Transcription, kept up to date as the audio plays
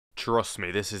Trust me,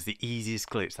 this is the easiest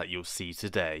glitch that you'll see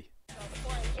today.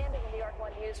 Ending New York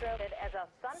One News Road as a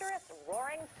thunderous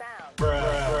roaring sound.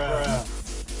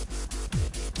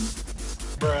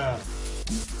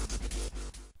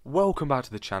 Welcome back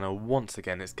to the channel. Once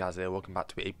again, it's Gaz here. Welcome back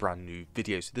to a brand new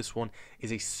video. So this one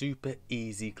is a super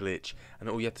easy glitch, and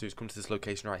all you have to do is come to this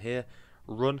location right here,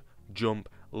 run, jump,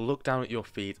 look down at your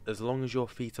feet. As long as your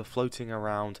feet are floating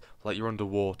around like you're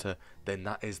underwater, then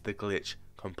that is the glitch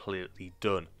completely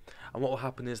done. And what will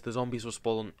happen is the zombies will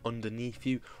spawn underneath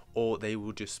you, or they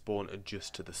will just spawn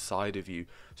just to the side of you.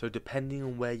 So depending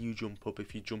on where you jump up,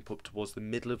 if you jump up towards the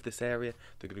middle of this area,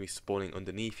 they're going to be spawning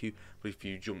underneath you. But if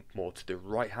you jump more to the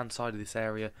right hand side of this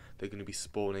area, they're going to be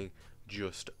spawning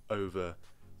just over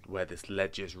where this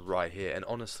ledge is right here. And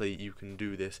honestly, you can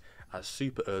do this at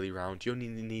super early round. You only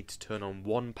need to turn on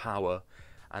one power,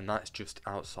 and that's just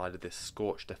outside of this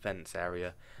scorched defense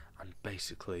area, and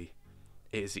basically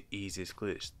it is the easiest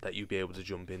glitch that you'll be able to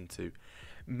jump into.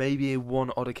 Maybe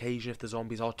one odd occasion, if the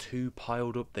zombies are too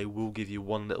piled up, they will give you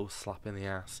one little slap in the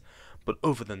ass, but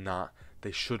other than that,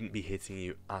 they shouldn't be hitting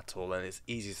you at all, and it's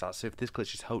easy as that. So if this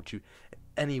glitch has helped you in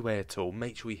any way at all,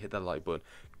 make sure you hit that like button,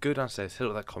 go downstairs, hit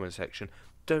up that comment section,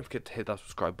 don't forget to hit that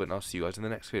subscribe button. I'll see you guys in the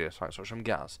next video. Thanks so much. I'm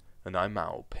Gaz, and I'm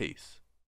out. Peace.